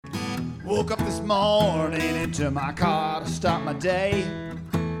Woke up this morning into my car to start my day.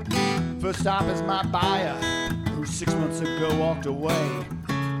 First stop is my buyer, who 6 months ago walked away.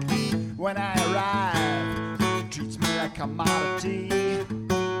 When I arrive, he treats me like a commodity.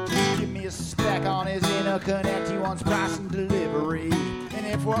 Just give me a spec on his interconnect, he wants price and delivery. And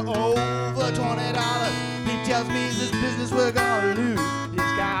if we're over $20, he tells me it's this business we're gonna lose.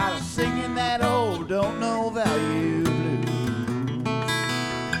 He's got us singing that old don't know value blues.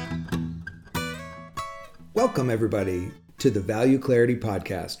 Welcome, everybody, to the Value Clarity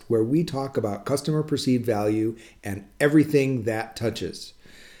Podcast, where we talk about customer perceived value and everything that touches.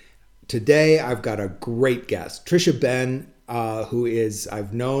 Today, I've got a great guest, Trisha Ben, who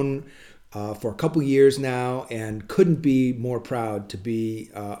I've known for a couple years now and couldn't be more proud to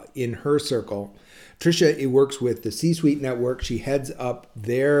be in her circle. Trisha works with the C-Suite Network. She heads up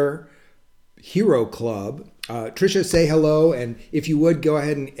their Hero Club. Trisha, say hello, and if you would, go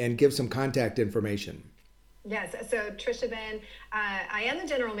ahead and give some contact information. Yes, so Trisha Ben, I am the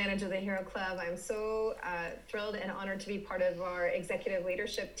general manager of the Hero Club. I'm so thrilled and honored to be part of our executive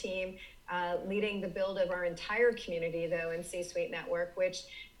leadership team, leading the build of our entire community, though, in C-Suite Network, which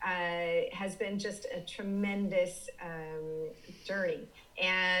has been just a tremendous journey.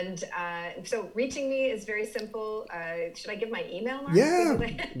 And so reaching me is very simple. Should I give my email, Mark? Yeah,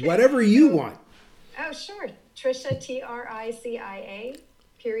 whatever you want. Oh, sure. Trisha, Tricia,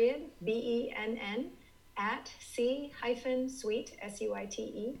 period, BENN, at C-Suite,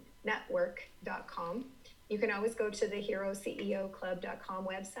 S-U-I-T-E, network.com. You can always go to the HeroCEOClub.com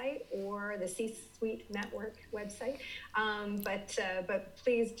website or the C-Suite Network website. But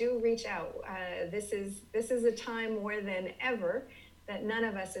please do reach out. This is a time more than ever that none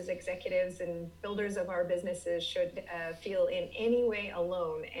of us as executives and builders of our businesses should feel in any way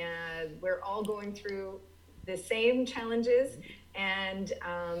alone. And we're all going through the same challenges. And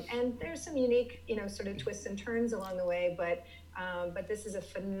there's some unique, sort of twists and turns along the way, but this is a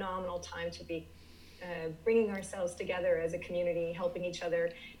phenomenal time to be bringing ourselves together as a community, helping each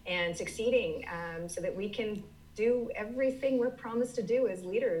other, and succeeding so that we can do everything we're promised to do as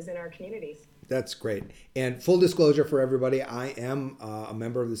leaders in our communities. That's great. And full disclosure for everybody, I am a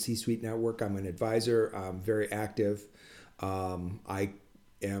member of the C-Suite Network. I'm an advisor. I'm very active. I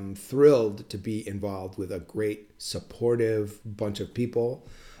am thrilled to be involved with a great supportive bunch of people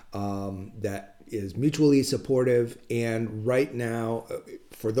that is mutually supportive. And right now,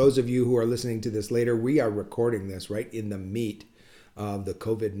 for those of you who are listening to this later, we are recording this right in the meat of the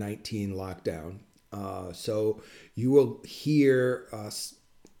COVID-19 lockdown. So you will hear us,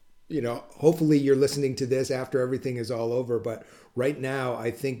 hopefully you're listening to this after everything is all over. But right now, I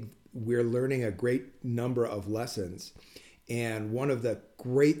think we're learning a great number of lessons. And one of the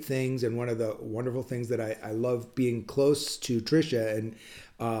great things and one of the wonderful things that I love being close to Trisha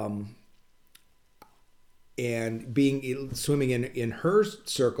and being swimming in her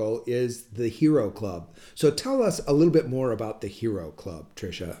circle is the Hero Club. So tell us a little bit more about the Hero Club,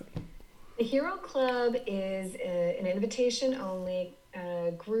 Trisha. The Hero Club is an invitation-only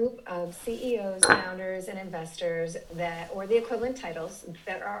group of CEOs, founders, and investors or the equivalent titles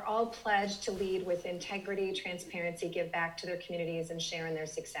that are all pledged to lead with integrity, transparency, give back to their communities, and share in their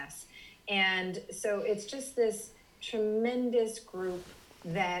success. And so it's just this tremendous group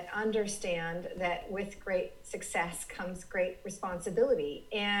that understand that with great success comes great responsibility,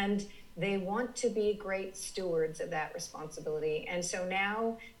 and they want to be great stewards of that responsibility. And so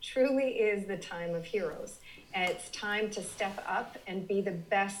now truly is the time of heroes. And it's time to step up and be the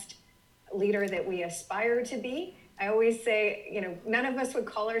best leader that we aspire to be. I always say, none of us would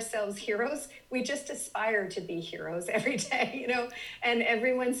call ourselves heroes. We just aspire to be heroes every day, and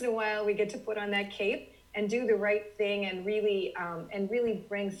every once in a while we get to put on that cape and do the right thing and really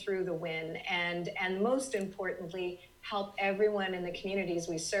bring through the win. And most importantly, help everyone in the communities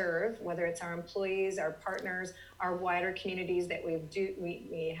we serve, whether it's our employees, our partners, our wider communities that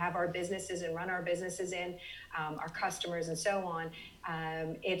we have our businesses and run our businesses in, our customers and so on.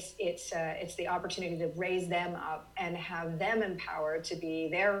 It's the opportunity to raise them up and have them empowered to be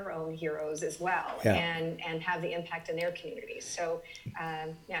their own heroes as well, and have the impact in their communities. So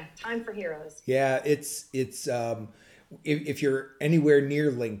time for heroes. Yeah, it's if you're anywhere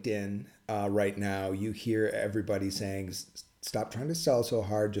near LinkedIn right now, you hear everybody saying, stop trying to sell so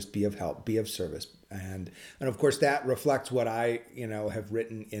hard, just be of help, be of service. And of course that reflects what I, have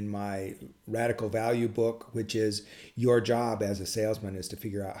written in my Radical Value book, which is your job as a salesman is to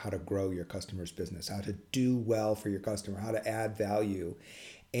figure out how to grow your customer's business, how to do well for your customer, how to add value.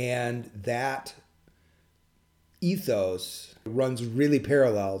 And that ethos runs really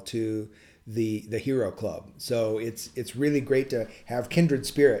parallel to the Hero Club. So it's really great to have kindred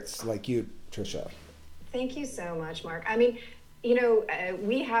spirits like you, Tricia. Thank you so much, Mark. I mean,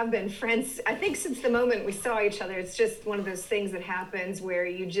 we have been friends, I think, since the moment we saw each other. It's just one of those things that happens where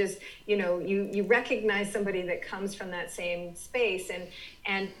you just, you recognize somebody that comes from that same space.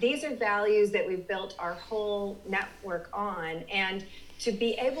 And these are values that we've built our whole network on. And to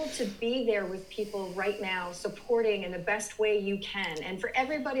be able to be there with people right now, supporting in the best way you can. And for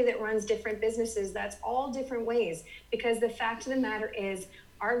everybody that runs different businesses, that's all different ways. Because the fact of the matter is,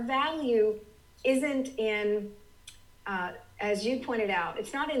 our value isn't in, as you pointed out,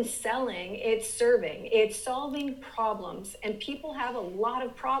 it's not in selling, it's serving, it's solving problems. And people have a lot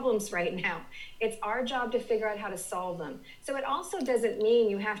of problems right now. It's our job to figure out how to solve them. So it also doesn't mean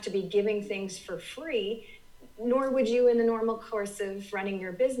you have to be giving things for free, nor would you in the normal course of running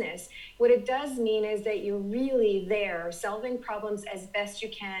your business. What it does mean is that you're really there solving problems as best you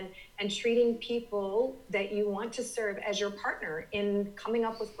can and treating people that you want to serve as your partner in coming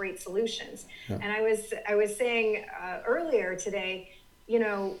up with great solutions. Yeah. And I was saying earlier today,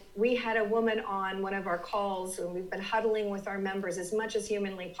 we had a woman on one of our calls, and we've been huddling with our members as much as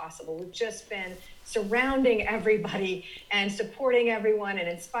humanly possible. We've just been surrounding everybody and supporting everyone and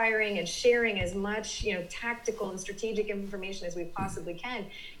inspiring and sharing as much, tactical and strategic information as we possibly can.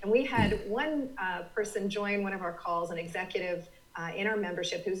 And we had one person join one of our calls, an executive in our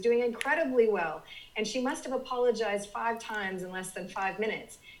membership, who's doing incredibly well. And she must have apologized 5 times in less than 5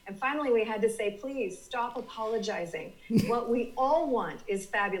 minutes. And finally, we had to say, please stop apologizing. What we all want is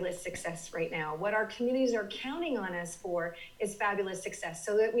fabulous success right now. What our communities are counting on us for is fabulous success,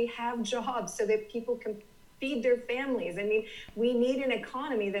 so that we have jobs, so that people can feed their families. I mean, we need an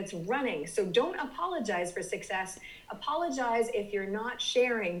economy that's running. So don't apologize for success. Apologize if you're not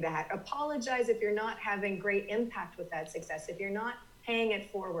sharing that. Apologize if you're not having great impact with that success. If you're not paying it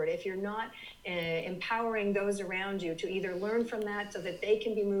forward, if you're not empowering those around you to either learn from that so that they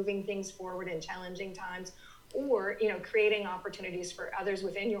can be moving things forward in challenging times, or creating opportunities for others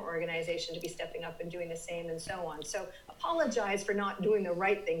within your organization to be stepping up and doing the same, and so on. So apologize for not doing the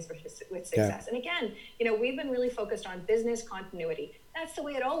right things with success. Yeah. And again, we've been really focused on business continuity. That's the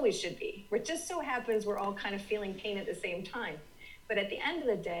way it always should be. It just so happens we're all kind of feeling pain at the same time. But at the end of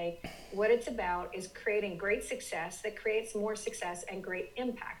the day, what it's about is creating great success that creates more success and great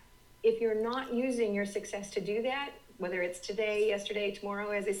impact. If you're not using your success to do that, whether it's today, yesterday,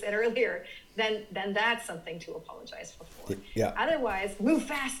 tomorrow, as I said earlier, then that's something to apologize for. Yeah. Otherwise, move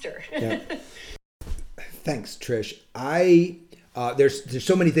faster. Yeah. Thanks, Trish. There's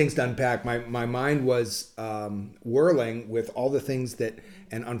so many things to unpack. My mind was whirling with all the things that,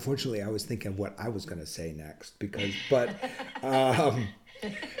 and unfortunately, I was thinking what I was going to say next.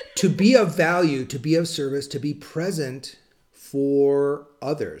 To be of value, to be of service, to be present for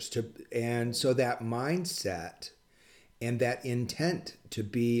others, and so that mindset and that intent to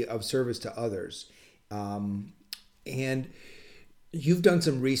be of service to others. And you've done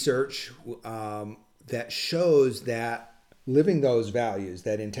some research that shows that living those values,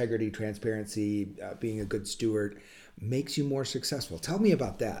 that integrity, transparency, being a good steward, makes you more successful. Tell me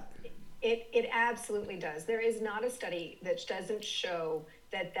about that. It absolutely does. There is not a study that doesn't show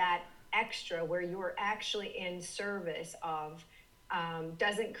that extra, where you're actually in service of,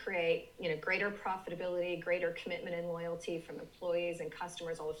 doesn't create greater profitability, greater commitment and loyalty from employees and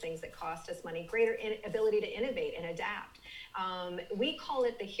customers, all the things that cost us money, greater ability to innovate and adapt. We call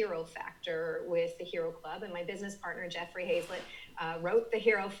it the hero factor with the Hero Club, and my business partner Jeffrey Hazlett wrote the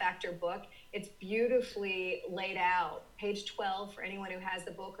Hero Factor book. It's beautifully laid out, page 12 for anyone who has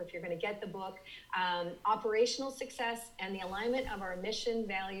the book, or if you're going to get the book. Operational success and the alignment of our mission,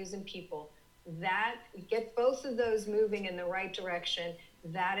 values, and people. That get both of those moving in the right direction.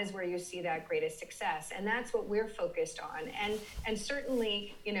 That is where you see that greatest success, and that's what we're focused on. And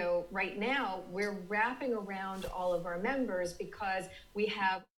certainly, right now we're wrapping around all of our members because we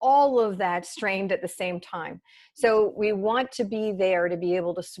have all of that strained at the same time. So we want to be there to be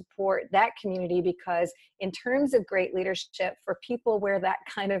able to support that community, because in terms of great leadership for people where that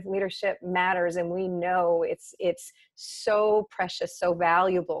kind of leadership matters, and we know it's so precious, so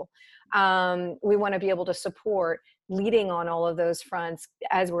valuable. We want to be able to support leading on all of those fronts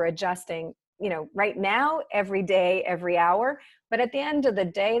as we're adjusting, right now, every day, every hour. But at the end of the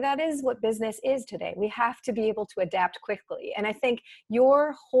day, that is what business is today. We have to be able to adapt quickly. And I think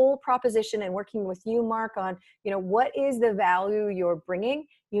your whole proposition, and working with you, Mark, on, what is the value you're bringing?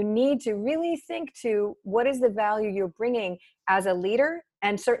 You need to really think to what is the value you're bringing as a leader,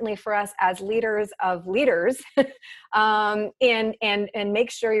 and certainly for us as leaders of leaders, and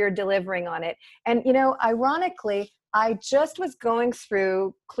make sure you're delivering on it. And, ironically, I just was going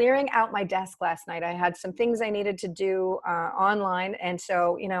through clearing out my desk last night. I had some things I needed to do online. And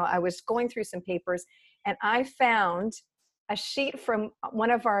so, I was going through some papers and I found a sheet from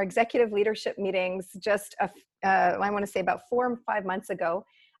one of our executive leadership meetings just, I want to say about 4 or 5 months ago,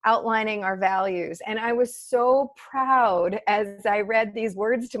 outlining our values. And I was so proud as I read these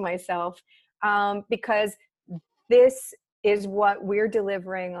words to myself, because this is what we're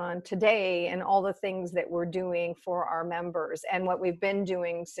delivering on today and all the things that we're doing for our members and what we've been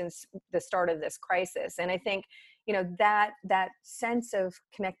doing since the start of this crisis. And I think, that sense of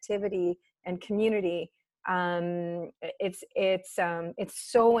connectivity and community, it's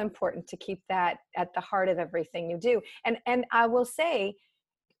so important to keep that at the heart of everything you do. And I will say,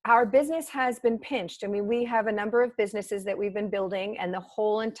 our business has been pinched. I mean, we have a number of businesses that we've been building and the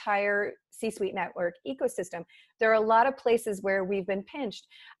whole entire C-Suite network ecosystem. There are a lot of places where we've been pinched,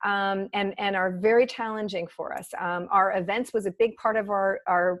 and are very challenging for us. Our events was a big part of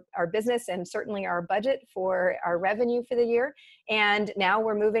our business and certainly our budget for our revenue for the year. And now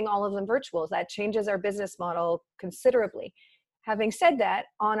we're moving all of them virtual. That changes our business model considerably. Having said that,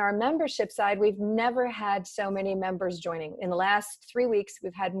 on our membership side, we've never had so many members joining. In the last 3 weeks,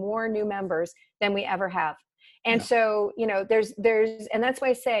 we've had more new members than we ever have. And so, there's, and that's why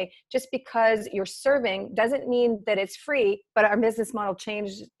I say, just because you're serving doesn't mean that it's free, but our business model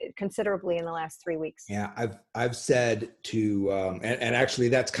changed considerably in the last 3 weeks. Yeah, I've said to, and actually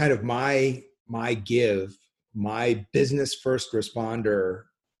that's kind of my business first responder,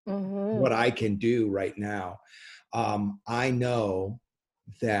 what I can do right now. I know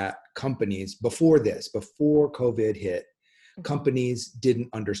that companies before COVID hit, companies didn't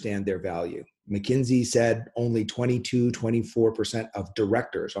understand their value. McKinsey said only 24% of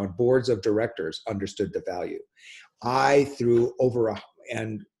directors on boards of directors understood the value. Through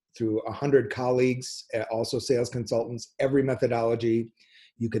 100 colleagues, also sales consultants, every methodology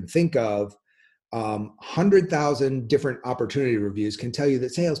you can think of, 100,000 different opportunity reviews can tell you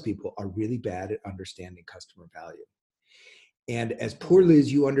that salespeople are really bad at understanding customer value. And as poorly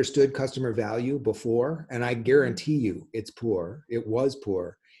as you understood customer value before, and I guarantee you it was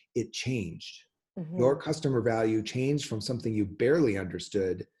poor, it changed. Your customer value changed from something you barely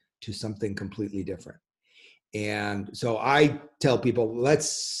understood to something completely different. And so I tell people, let's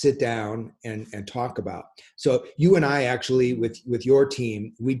sit down and talk about. So you and I actually, with your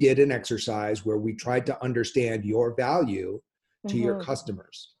team, we did an exercise where we tried to understand your value to your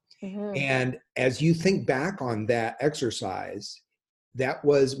customers. And as you think back on that exercise,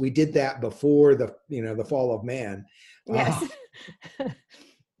 we did that before the fall of man. Yes.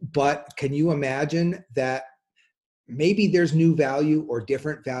 But can you imagine that maybe there's new value or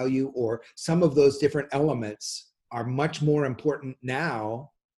different value, or some of those different elements are much more important now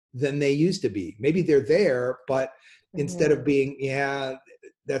than they used to be. Maybe they're there, but instead of being,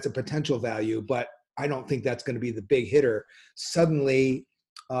 that's a potential value, but I don't think that's going to be the big hitter. Suddenly,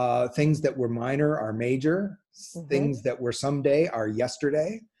 things that were minor are major. Things that were someday are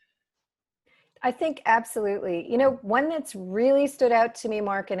yesterday. I think absolutely. One that's really stood out to me,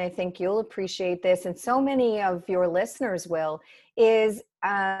 Mark, and I think you'll appreciate this, and so many of your listeners will, is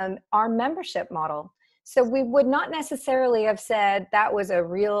our membership model. So we would not necessarily have said that was a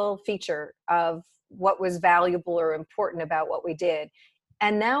real feature of what was valuable or important about what we did.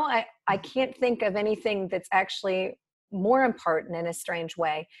 And now I can't think of anything that's actually more important in a strange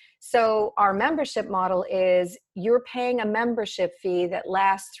way. So our membership model is you're paying a membership fee that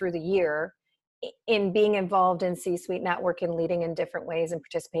lasts through the year in being involved in C-Suite Network and leading in different ways and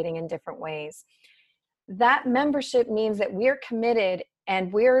participating in different ways. That membership means that we're committed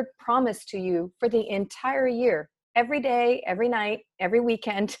and we're promised to you for the entire year, every day, every night, every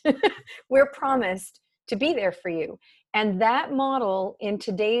weekend, we're promised to be there for you. And that model in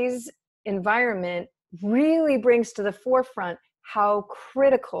today's environment really brings to the forefront how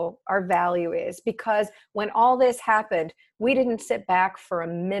critical our value is, because when all this happened, we didn't sit back for a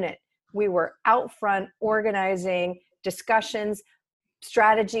minute. We were out front organizing discussions,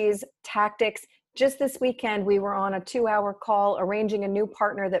 strategies, tactics. Just this weekend, we were on a 2-hour call arranging a new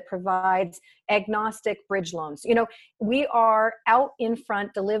partner that provides agnostic bridge loans. We are out in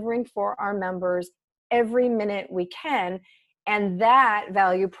front delivering for our members every minute we can. And that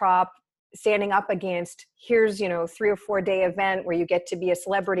value prop, standing up against, here's 3 or 4 day event where you get to be a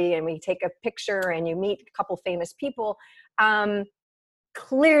celebrity and we take a picture and you meet a couple famous people.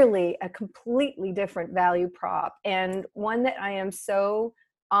 Clearly a completely different value prop, and one that I am so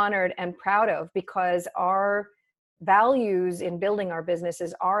honored and proud of, because our values in building our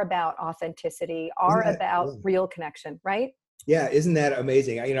businesses are about authenticity, are about real connection, right? Yeah, isn't that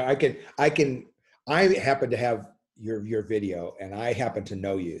amazing? I happen to have your video, and I happen to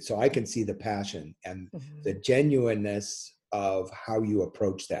know you, so I can see the passion and Mhm. the genuineness of how you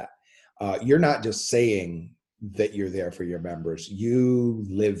approach that. You're not just saying that you're there for your members; you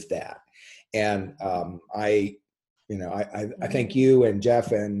live that. And I thank you and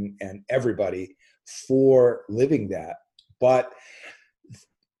Jeff and everybody for living that. But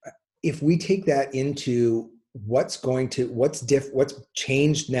if we take that into what's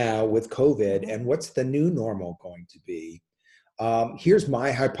changed now with COVID and what's the new normal going to be, here's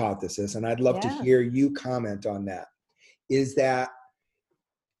my hypothesis, and I'd love to Yeah. hear you comment on that, is that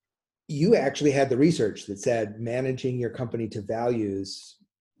you actually had the research that said managing your company to values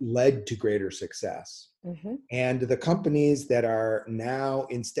led to greater success. Mhm. And the companies that are now,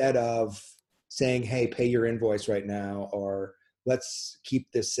 instead of saying, hey, pay your invoice right now, or let's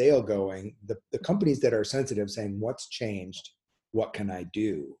keep this sale going, the companies that are sensitive saying, what's changed? What can I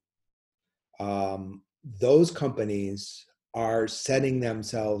do? Those companies are setting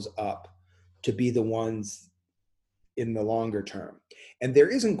themselves up to be the ones in the longer term. And there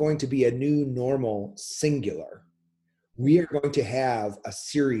isn't going to be a new normal singular. We are going to have a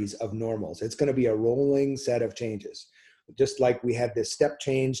series of normals. It's going to be a rolling set of changes. Just like we had this step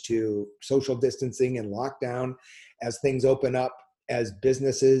change to social distancing and lockdown, as things open up, as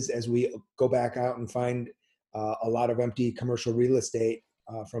businesses, as we go back out and find a lot of empty commercial real estate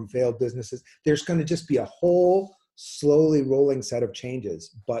from failed businesses, there's going to just be a whole slowly rolling set of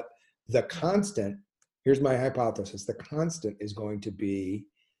changes. But the constant, here's my hypothesis, the constant is going to be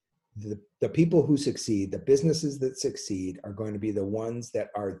the people who succeed, the businesses that succeed are going to be the ones that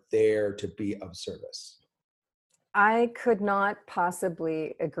are there to be of service. I could not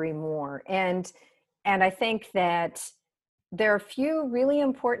possibly agree more. And I think that there are a few really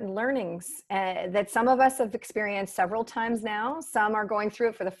important learnings that some of us have experienced several times now. Some are going through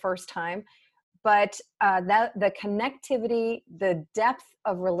it for the first time. But that the connectivity, the depth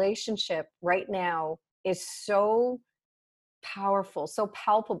of relationship right now is so powerful, so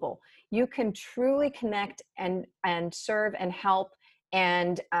palpable. You can truly connect and serve and help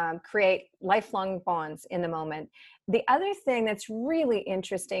and create lifelong bonds in the moment. The other thing that's really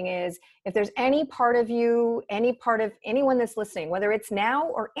interesting is if there's any part of you, any part of anyone that's listening, whether it's now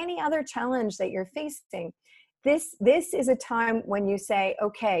or any other challenge that you're facing, this is a time when you say,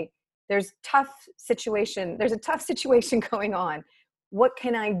 okay, there's a tough situation going on. What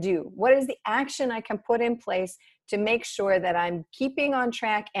can I do? What is the action I can put in place to make sure that I'm keeping on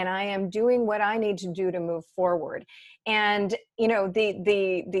track and I am doing what I need to do to move forward? And you know,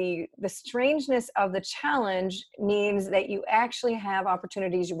 the strangeness of the challenge means that you actually have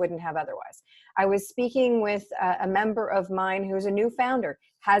opportunities you wouldn't have otherwise. I was speaking with a member of mine who's a new founder,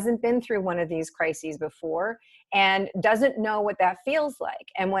 hasn't been through one of these crises before, and doesn't know what that feels like.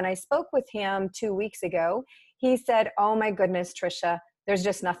 And when I spoke with him 2 weeks ago, he said, oh my goodness, Trisha, there's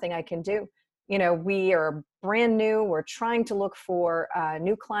just nothing I can do. You know, we are brand new. We're trying to look for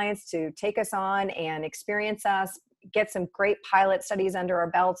new clients to take us on and experience us, get some great pilot studies under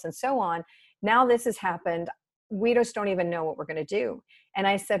our belts and so on. Now this has happened. We just don't even know what we're going to do. And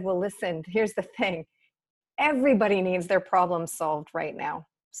I said, well, listen, here's the thing. Everybody needs their problem solved right now.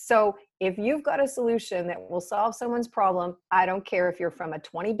 So if you've got a solution that will solve someone's problem, I don't care if you're from a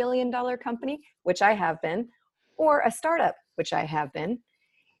 $20 billion company, which I have been, or a startup, which I have been.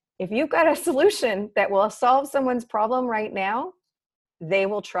 If you've got a solution that will solve someone's problem right now, they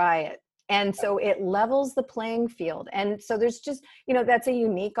will try it. And so it levels the playing field. And so there's just, you know, that's a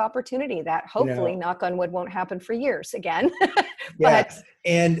unique opportunity that hopefully, knock on wood, won't happen for years again. Yeah.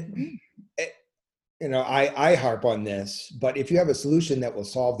 And you know, I harp on this, but if you have a solution that will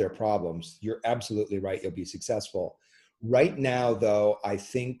solve their problems, you're absolutely right. You'll be successful. Right now, though, I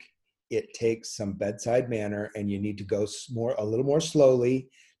think it takes some bedside manner, and you need to go a little more slowly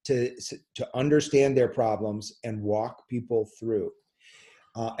to understand their problems and walk people through.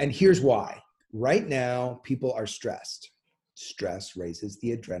 And here's why. Right now, people are stressed. Stress raises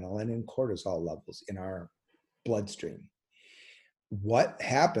the adrenaline and cortisol levels in our bloodstream. What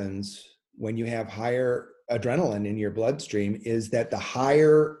happens when you have higher adrenaline in your bloodstream is that the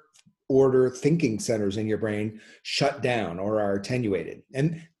higher order thinking centers in your brain shut down or are attenuated.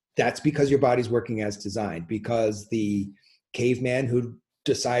 And that's because your body's working as designed, because the caveman who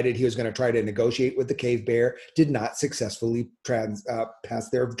decided he was going to try to negotiate with the cave bear did not successfully pass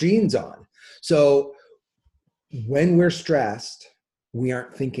their genes on. So when we're stressed, we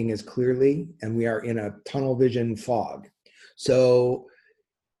aren't thinking as clearly and we are in a tunnel vision fog. So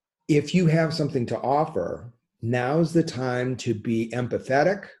if you have something to offer, now's the time to be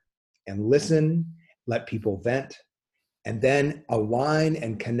empathetic and listen, let people vent, and then align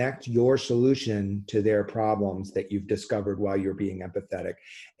and connect your solution to their problems that you've discovered while you're being empathetic.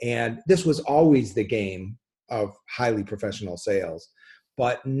 And this was always the game of highly professional sales,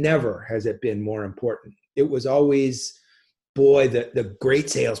 but never has it been more important. It was always, boy, the great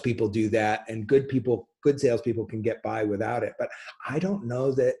salespeople do that, and good salespeople can get by without it. But I don't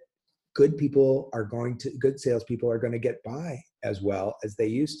know that good salespeople are going to get by as well as they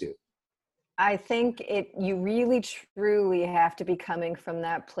used to. I think you really truly have to be coming from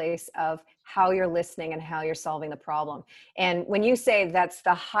that place of how you're listening and how you're solving the problem. And when you say that's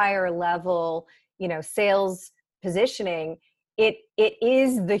the higher level, sales positioning, it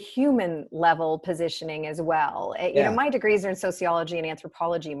is the human level positioning as well. Yeah. My degrees are in sociology and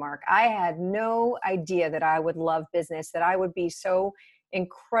anthropology, Mark. I had no idea that I would love business, that I would be so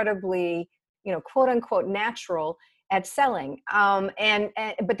incredibly, quote unquote, natural at selling.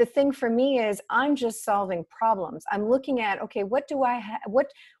 But the thing for me is I'm just solving problems. I'm looking at, okay, what do I have?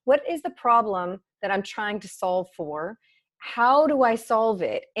 What is the problem that I'm trying to solve for? How do I solve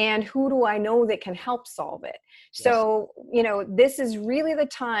it? And who do I know that can help solve it? Yes. So, this is really the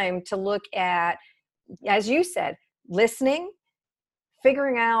time to look at, as you said, listening,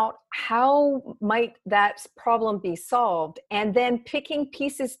 figuring out how might that problem be solved, and then picking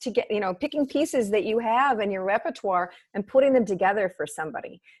pieces that you have in your repertoire and putting them together for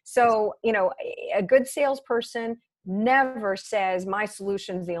somebody. So, a good salesperson never says my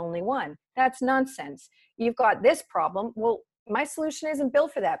solution's the only one. That's nonsense. You've got this problem. Well, my solution isn't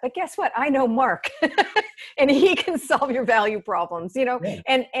built for that, but guess what? I know Mark and he can solve your value problems, Yeah.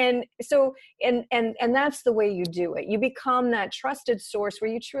 And so that's the way you do it. You become that trusted source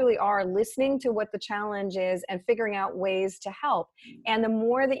where you truly are listening to what the challenge is and figuring out ways to help. And the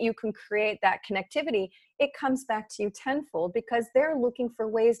more that you can create that connectivity, it comes back to you tenfold, because they're looking for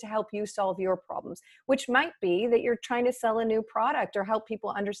ways to help you solve your problems, which might be that you're trying to sell a new product or help people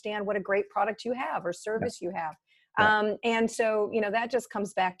understand what a great product you have or service you have. And so, that just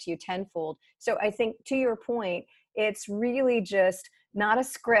comes back to you tenfold. So I think, to your point, it's really just not a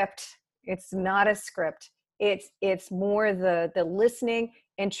script. It's not a script. It's more the listening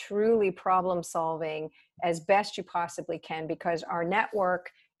and truly problem solving as best you possibly can, because our network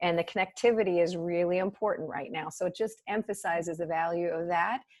and the connectivity is really important right now. So it just emphasizes the value of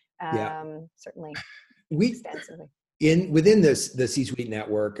that, certainly extensively. Within the C-Suite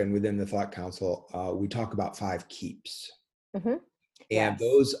network and within the Thought Council, we talk about 5 keeps. Mm-hmm. And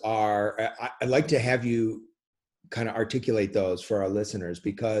those are, I'd like to have you kind of articulate those for our listeners,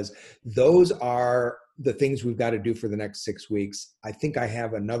 because those are the things we've got to do for the next 6 weeks. I think I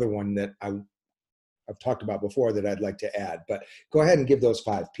have another one that I've talked about before that I'd like to add, but go ahead and give those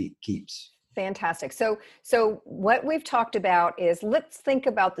 5 keeps. Fantastic. So what we've talked about is, let's think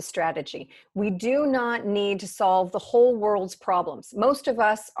about the strategy. We do not need to solve the whole world's problems. Most of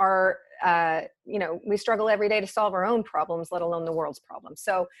us are, we struggle every day to solve our own problems, let alone the world's problems.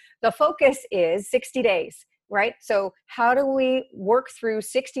 So the focus is 60 days, right? So how do we work through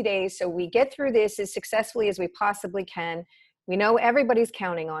 60 days so we get through this as successfully as we possibly can? We know everybody's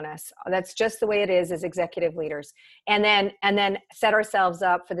counting on us. That's just the way it is as executive leaders. And then set ourselves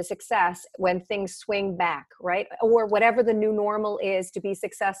up for the success when things swing back, right? Or whatever the new normal is, to be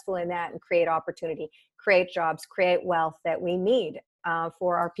successful in that and create opportunity, create jobs, create wealth that we need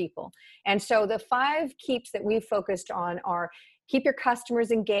for our people. And so the 5 keeps that we've focused on are: keep your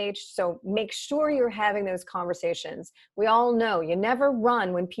customers engaged. So make sure you're having those conversations. We all know you never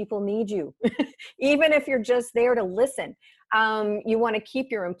run when people need you, even if you're just there to listen. You want to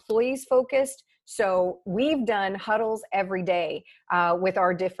keep your employees focused. So we've done huddles every day with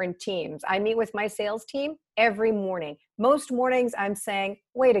our different teams. I meet with my sales team every morning. Most mornings I'm saying,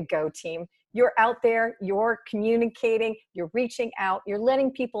 way to go, team. You're out there, you're communicating, you're reaching out, you're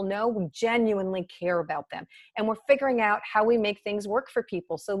letting people know we genuinely care about them. And we're figuring out how we make things work for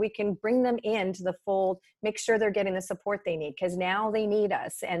people so we can bring them into the fold, make sure they're getting the support they need, because now they need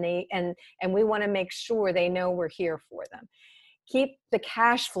us, and we want to make sure they know we're here for them. Keep the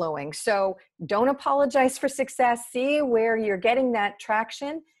cash flowing. So don't apologize for success. See where you're getting that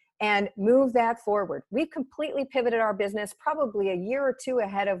traction and move that forward. We've completely pivoted our business probably a year or 2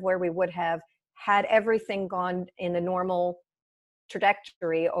 ahead of where we would have had everything gone in the normal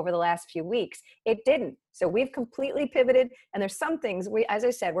trajectory over the last few weeks. It didn't. So we've completely pivoted. And there's some things, as I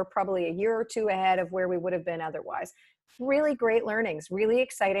said, we're probably a year or 2 ahead of where we would have been otherwise. Really great learnings, really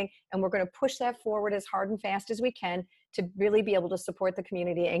exciting. And we're going to push that forward as hard and fast as we can to really be able to support the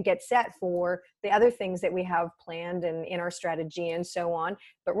community and get set for the other things that we have planned and in our strategy and so on.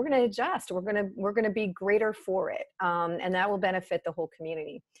 But we're going to adjust. We're going to be greater for it. And that will benefit the whole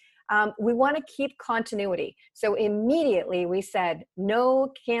community. we want to keep continuity. So immediately we said,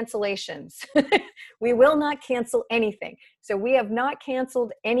 no cancellations. We will not cancel anything. So we have not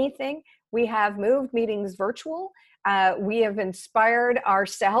canceled anything. We have moved meetings virtual. We have inspired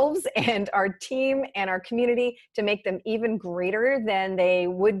ourselves and our team and our community to make them even greater than they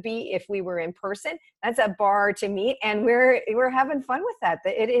would be if we were in person. That's a bar to meet, and we're having fun with that.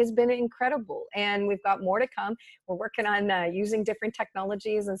 It has been incredible, and we've got more to come. We're working on using different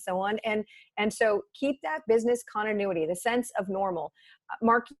technologies and so on, and so keep that business continuity, the sense of normal.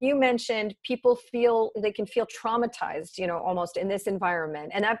 Mark, you mentioned people can feel traumatized, almost in this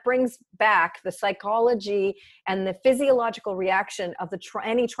environment. And that brings back the psychology and the physiological reaction of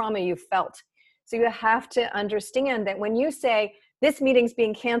any trauma you've felt. So you have to understand that when you say this meeting's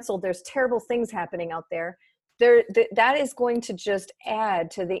being canceled, there's terrible things happening out there, that is going to just add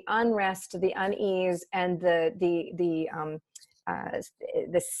to the unrest, the unease, and the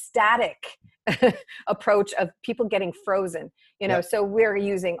static approach of people getting frozen. Yep. So we're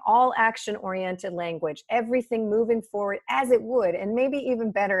using all action-oriented language, everything moving forward as it would, and maybe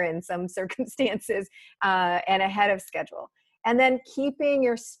even better in some circumstances, and ahead of schedule. And then keeping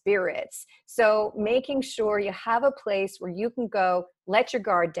your spirits. So making sure you have a place where you can go, let your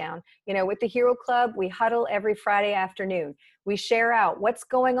guard down. With the Hero Club, we huddle every Friday afternoon. We share out what's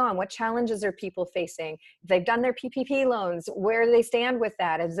going on, what challenges are people facing. If they've done their PPP loans, where do they stand with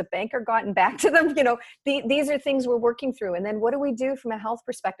that? Has the banker gotten back to them? These are things we're working through. And then what do we do from a health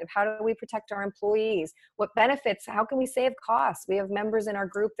perspective? How do we protect our employees? What benefits? How can we save costs? We have members in our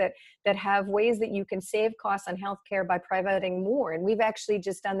group that have ways that you can save costs on healthcare by providing more. And we've actually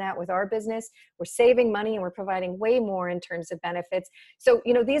just done that with our business. We're saving money and we're providing way more in terms of benefits. So,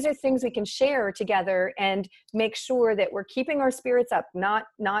 these are things we can share together and make sure that we're keeping our spirits up, not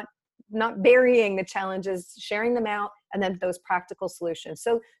burying the challenges, sharing them out, and then those practical solutions.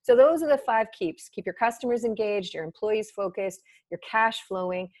 So those are the 5 keeps. Keep your customers engaged, your employees focused, your cash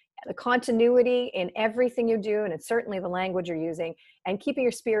flowing, the continuity in everything you do, and it's certainly the language you're using, and keeping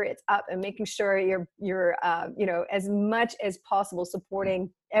your spirits up and making sure you're as much as possible supporting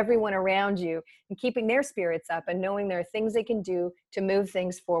everyone around you and keeping their spirits up and knowing there are things they can do to move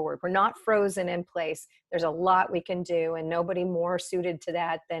things forward. We're not frozen in place. There's a lot we can do, and nobody more suited to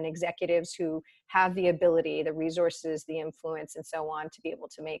that than executives who have the ability, the resources, the influence, and so on to be able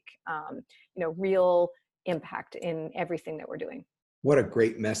to make real impact in everything that we're doing. What a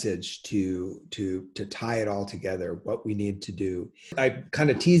great message to tie it all together, what we need to do. I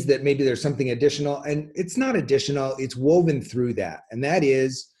kind of teased that maybe there's something additional, and it's not additional, it's woven through that. And that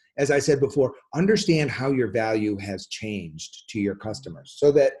is, as I said before, understand how your value has changed to your customers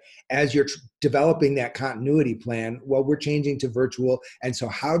so that as you're developing that continuity plan, well, we're changing to virtual. And so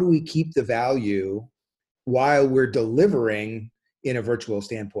how do we keep the value while we're delivering in a virtual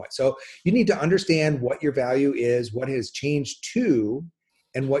standpoint? So you need to understand what your value is, what has changed to,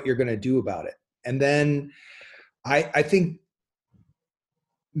 and what you're going to do about it. And then I think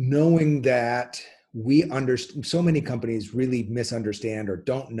knowing that we understand, so many companies really misunderstand or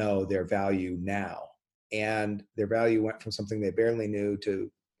don't know their value now. And their value went from something they barely knew to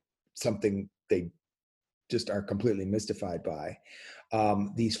something they just are completely mystified by.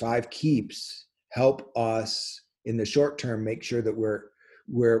 These 5 keeps help us in the short term make sure that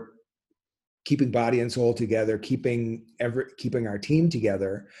we're keeping body and soul together, keeping our team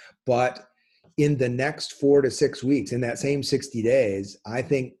together. But in the next 4 to 6 weeks, in that same 60 days, I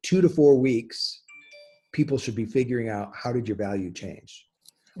think 2 to 4 weeks, people should be figuring out, how did your value change?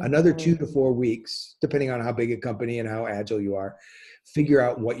 Another 2 to 4 weeks, depending on how big a company and how agile you are, figure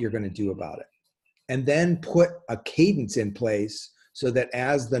out what you're going to do about it. And then put a cadence in place so that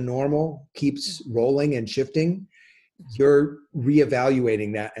as the normal keeps rolling and shifting, you're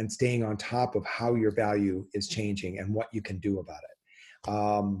reevaluating that and staying on top of how your value is changing and what you can do about it.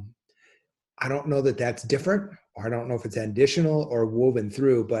 I don't know that that's different, or I don't know if it's additional or woven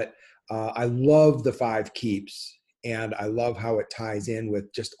through, but I love the 5 keeps, and I love how it ties in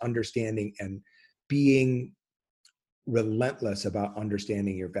with just understanding and being relentless about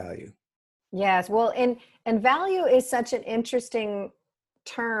understanding your value. Yes, well, and value is such an interesting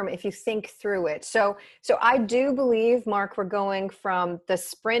term if you think through it. So I do believe, Mark, we're going from the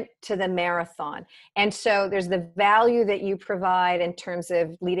sprint to the marathon. And so there's the value that you provide in terms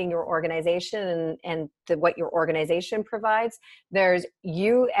of leading your organization and what your organization provides. There's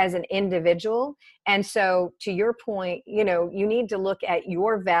you as an individual. And so to your point, you know, you need to look at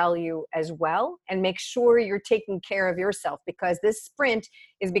your value as well and make sure you're taking care of yourself, because this sprint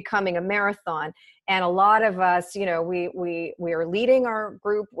is becoming a marathon. And a lot of us, you know, we are leading our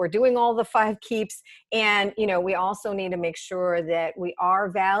group, we're doing all the 5 keeps. And, you know, we also need to make sure that we are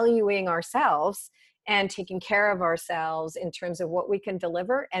valuing ourselves and taking care of ourselves in terms of what we can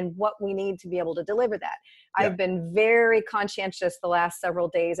deliver and what we need to be able to deliver that. Yeah. I've been very conscientious the last several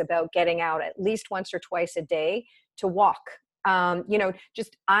days about getting out at least once or twice a day to walk. You know,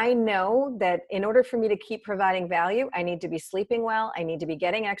 just I know that in order for me to keep providing value, I need to be sleeping well, I need to be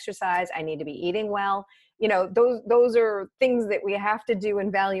getting exercise, I need to be eating well. You know, those are things that we have to do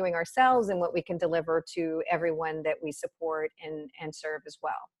in valuing ourselves and what we can deliver to everyone that we support and serve as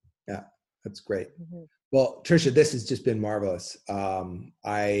well. Yeah. That's great. Mm-hmm. Well, Tricia, this has just been marvelous.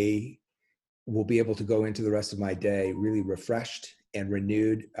 I will be able to go into the rest of my day really refreshed and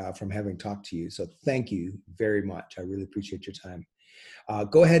renewed from having talked to you. So thank you very much. I really appreciate your time.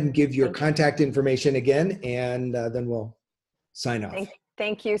 Go ahead and give your contact information again, and then we'll sign off.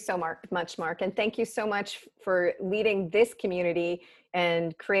 Thank you so much, Mark. And thank you so much for leading this community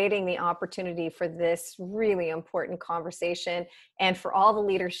and creating the opportunity for this really important conversation, and for all the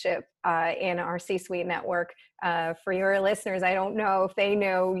leadership in our C-Suite network. For your listeners, I don't know if they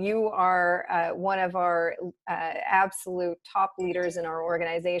know you are one of our absolute top leaders in our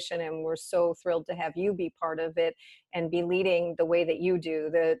organization, and we're so thrilled to have you be part of it and be leading the way that you do.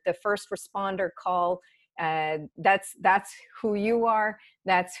 The first responder call, that's who you are,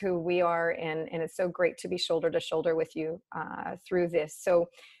 that's who we are, and it's so great to be shoulder to shoulder with you through this. So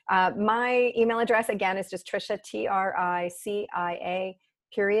my email address again is just Tricia,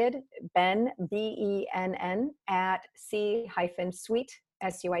 TRICIA Ben, BENN @C-suite,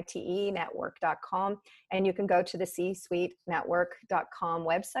 SUITE network.com. And you can go to the C-Suite network.com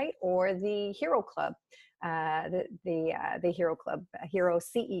website or the Hero Club, the Hero Club,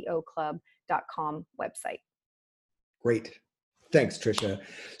 HeroCEOClub.com website. Great. Thanks, Tricia.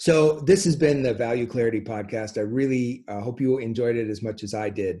 So this has been the Value Clarity Podcast. I really hope you enjoyed it as much as I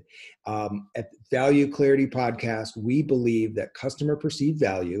did. At Value Clarity Podcast, we believe that customer perceived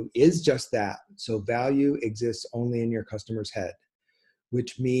value is just that. So value exists only in your customer's head,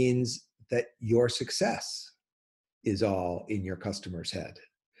 which means that your success is all in your customer's head.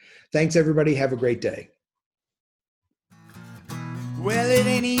 Thanks, everybody. Have a great day. Well, it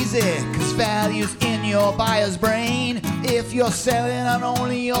ain't easy, cause value's in your buyer's brain. If you're selling on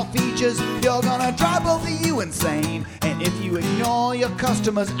only your features, you're gonna drive both of you insane. And if you ignore your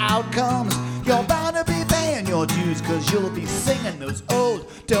customers' outcomes, you're bound to be paying your dues, cause you'll be singing those old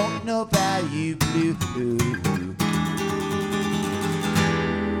don't know value blues.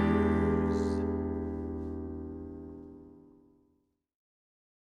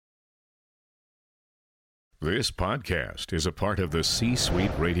 This podcast is a part of the C-Suite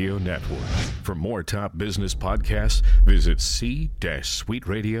Radio Network. For more top business podcasts, visit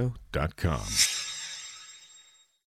c-suiteradio.com.